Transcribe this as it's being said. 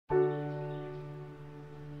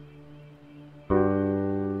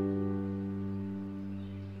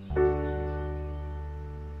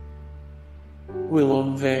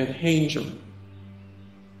Willem van Hanegem.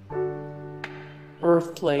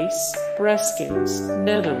 Birthplace, Breskens,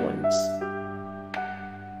 Netherlands.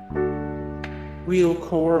 Wiel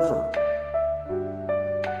Coerver.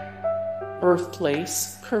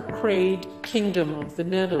 Birthplace, Kerkrade, Kingdom of the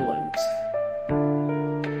Netherlands.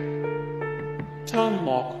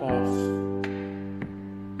 Lokhoff.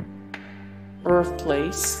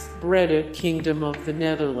 Birthplace, Breda, Kingdom of the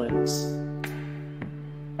Netherlands.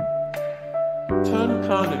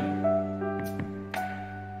 Caanen.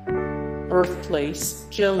 Birthplace,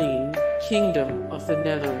 Geleen, Kingdom of the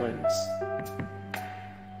Netherlands.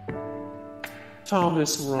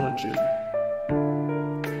 Thomas Rongen.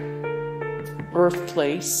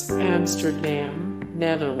 Birthplace, Amsterdam,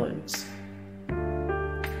 Netherlands.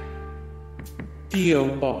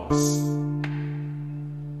 Theo Bos.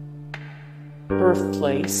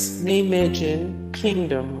 Birthplace, Nijmegen,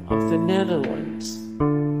 Kingdom of the Netherlands.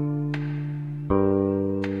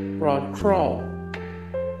 Ruud Krol.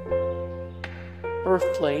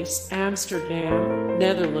 Birthplace, Amsterdam,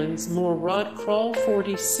 Netherlands. More Ruud Krol,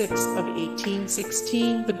 46 of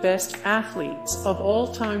 1816, the best athletes of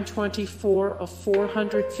all time, 24 of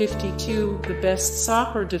 452, the best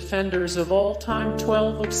soccer defenders of all time,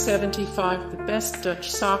 12 of 75, the best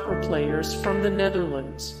Dutch soccer players from the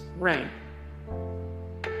Netherlands. Rank.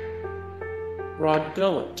 Ruud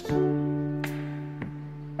Gullit.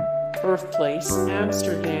 Birthplace,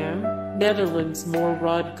 Amsterdam, Netherlands. More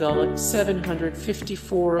Ruud Gullit,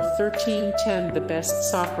 754 of 1310, the best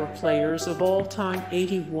soccer players of all time,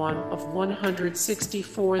 81 of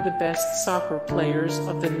 164, the best soccer players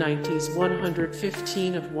of the 90s,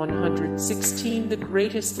 115 of 116, the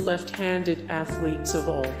greatest left-handed athletes of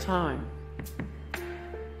all time.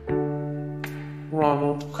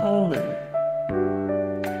 Ronald Koeman.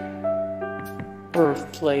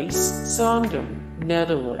 Birthplace, Zandam,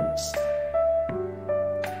 Netherlands.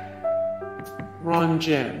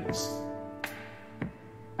 Rongen.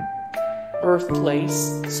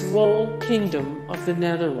 Birthplace, Zwolle, Kingdom of the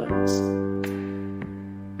Netherlands.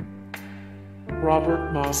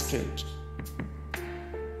 Robert Maaskant.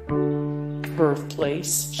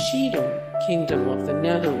 Birthplace, Schiedam, Kingdom of the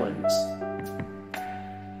Netherlands.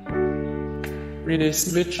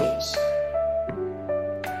 Rinus Michels.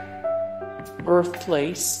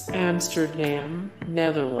 Birthplace, Amsterdam,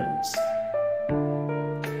 Netherlands.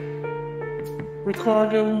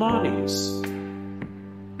 Ricardo Moniz.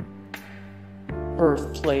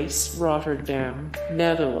 Birthplace, Rotterdam,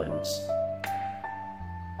 Netherlands.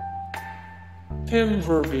 Pim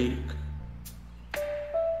Verbeek.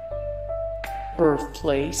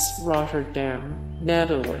 Birthplace, Rotterdam,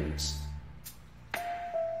 Netherlands.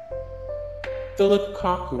 Phillip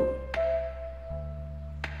Cocu.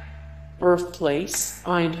 Birthplace,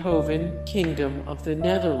 Eindhoven, Kingdom of the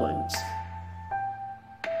Netherlands.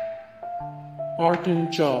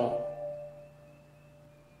 Martin Jol.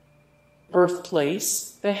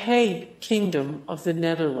 Birthplace, The Hague, Kingdom of the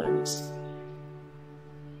Netherlands.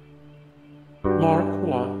 Mark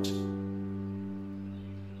Watt.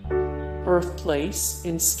 Birthplace,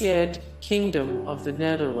 Enschede, Kingdom of the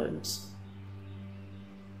Netherlands.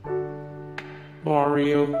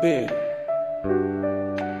 Mario Big.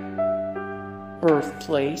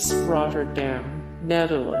 Birthplace, Rotterdam,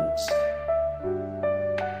 Netherlands.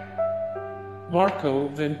 Marco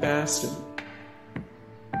van Basten.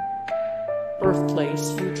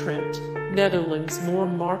 Birthplace, Utrecht, Netherlands. More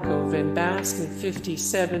Marco van Basten,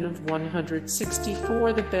 57 of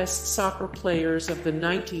 164, the best soccer players of the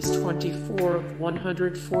 90s, 24 of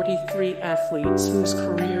 143 athletes whose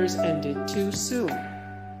careers ended too soon.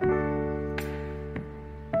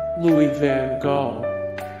 Louis van Gaal.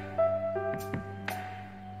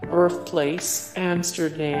 Birthplace,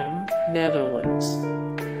 Amsterdam, Netherlands.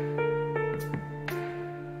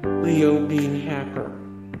 Leo Beenhakker.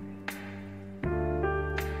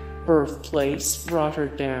 Birthplace,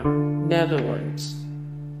 Rotterdam, Netherlands.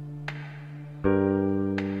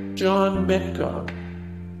 John Metcalf.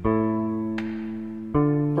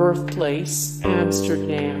 Birthplace,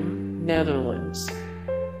 Amsterdam, Netherlands.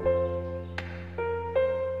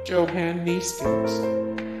 Johan Neeskens.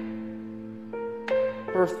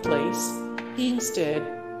 Birthplace, Heemstede,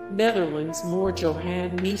 Netherlands. More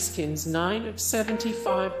Johan Neeskens, 9 of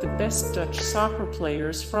 75, the best Dutch soccer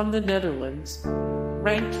players from the Netherlands.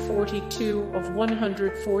 Ranked 42 of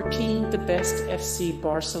 114, the best FC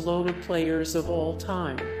Barcelona players of all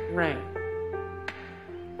time. Rank.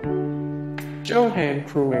 Johan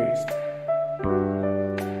Cruijff.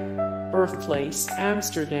 Birthplace,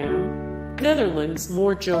 Amsterdam, Netherlands.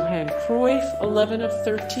 More Johan Cruijff, 11 of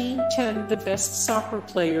 1310, the best soccer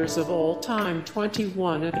players of all time,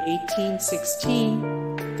 21 of 1816,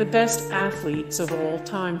 The best athletes of all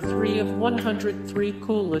time, 3 of 103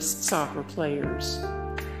 coolest soccer players.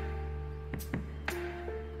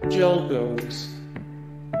 Jelle Goes.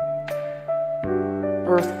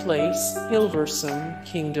 Birthplace, Hilversum,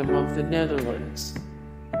 Kingdom of the Netherlands.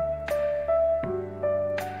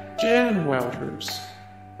 Jan Wouters.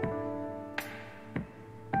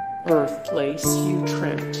 Birthplace,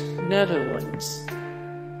 Utrecht, Netherlands.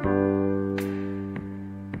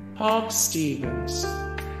 Huub Stevens.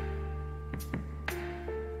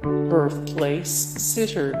 Birthplace,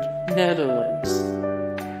 Sittard, Netherlands.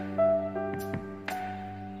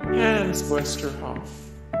 Hans Westerhof.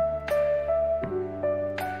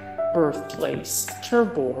 Birthplace,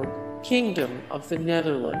 Terborg, Kingdom of the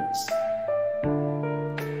Netherlands.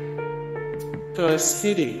 Guus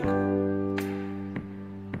Hiddink.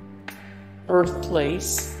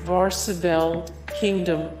 Birthplace, Varsseveld,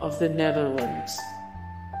 Kingdom of the Netherlands.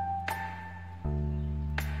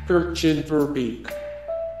 Gertjan Verbeek.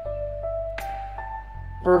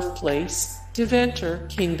 Birthplace, Deventer,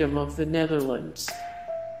 Kingdom of the Netherlands.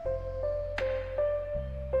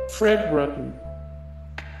 Fred Rutten.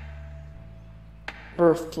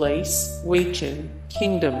 Birthplace, Waitjen,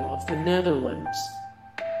 Kingdom of the Netherlands.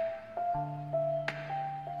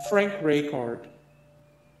 Frank Rijkaard.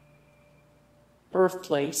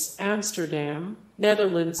 Birthplace, Amsterdam,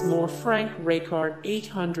 Netherlands. More Frank Rijkaard,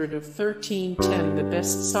 800 of 1310. The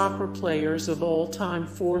best soccer players of all time,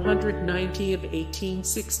 490 of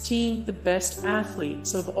 1816. The best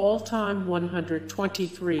athletes of all time,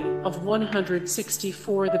 123 of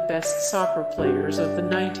 164. The best soccer players of the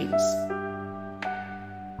 90s.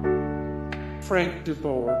 Frank de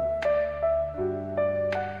Boer.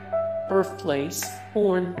 Birthplace,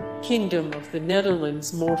 Hoorn, Kingdom of the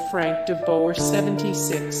Netherlands. More Frank de Boer,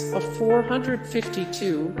 76 of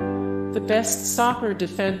 452. The best soccer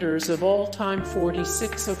defenders of all time,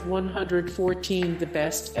 46 of 114. The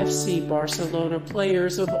best FC Barcelona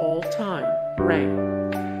players of all time, rank.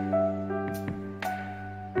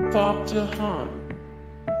 Foppe de Haan.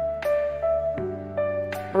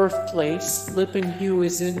 Birthplace,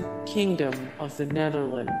 Lippenhuizen, Kingdom of the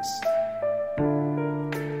Netherlands.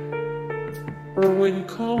 Erwin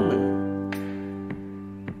Koeman.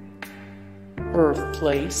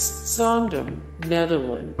 Birthplace, Zaandam,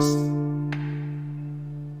 Netherlands.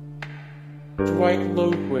 Dwight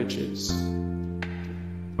Lodeweges.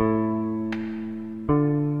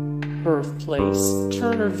 Birthplace,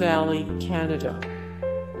 Turner Valley, Canada.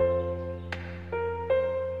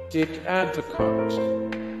 Dick Advocaat.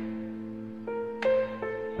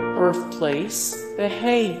 Birthplace, The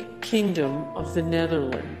Hague, Kingdom of the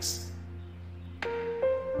Netherlands.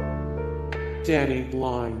 Danny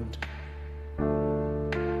Blind.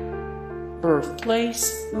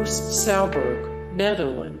 Birthplace, Oost-Sauerburg,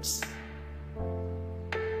 Netherlands.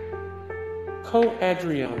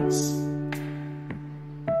 Co-Adriaans.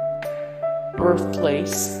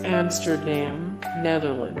 Birthplace, Amsterdam,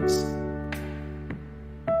 Netherlands.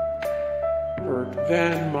 Bert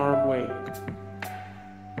van Marwijk.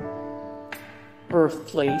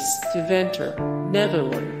 Birthplace, Deventer,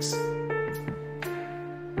 Netherlands.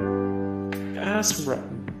 Bas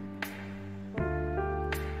Rutten.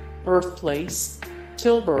 Birthplace,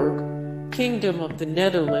 Tilburg, Kingdom of the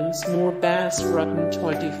Netherlands. More Bas Rutten,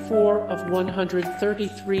 24 of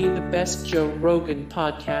 133. The best Joe Rogan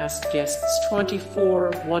podcast guests, 24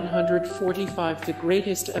 of 145. The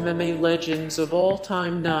greatest MMA legends of all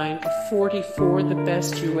time, 9 of 44. The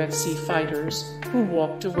best UFC fighters who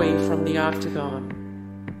walked away from the octagon.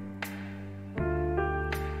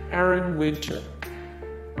 Aron Winter.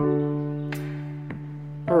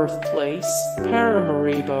 Birthplace,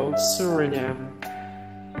 Paramaribo, Suriname.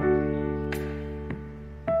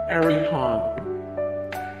 Arie Haan.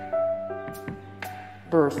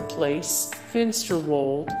 Birthplace,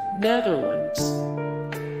 Finsterwolde, Netherlands.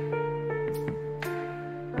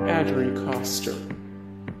 Adrie Koster.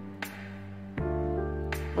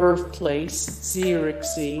 Birthplace,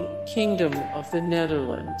 Zierikzee, Kingdom of the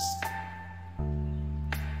Netherlands.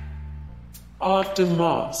 Aad de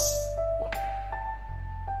Mos.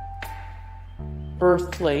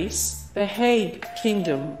 Birthplace, The Hague,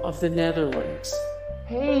 Kingdom of the Netherlands.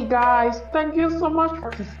 Hey guys, thank you so much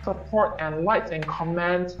for the support and likes and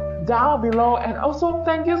comments down below, and also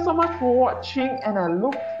thank you so much for watching, and I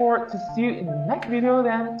look forward to see you in the next video.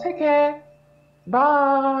 Then take care,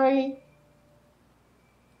 bye.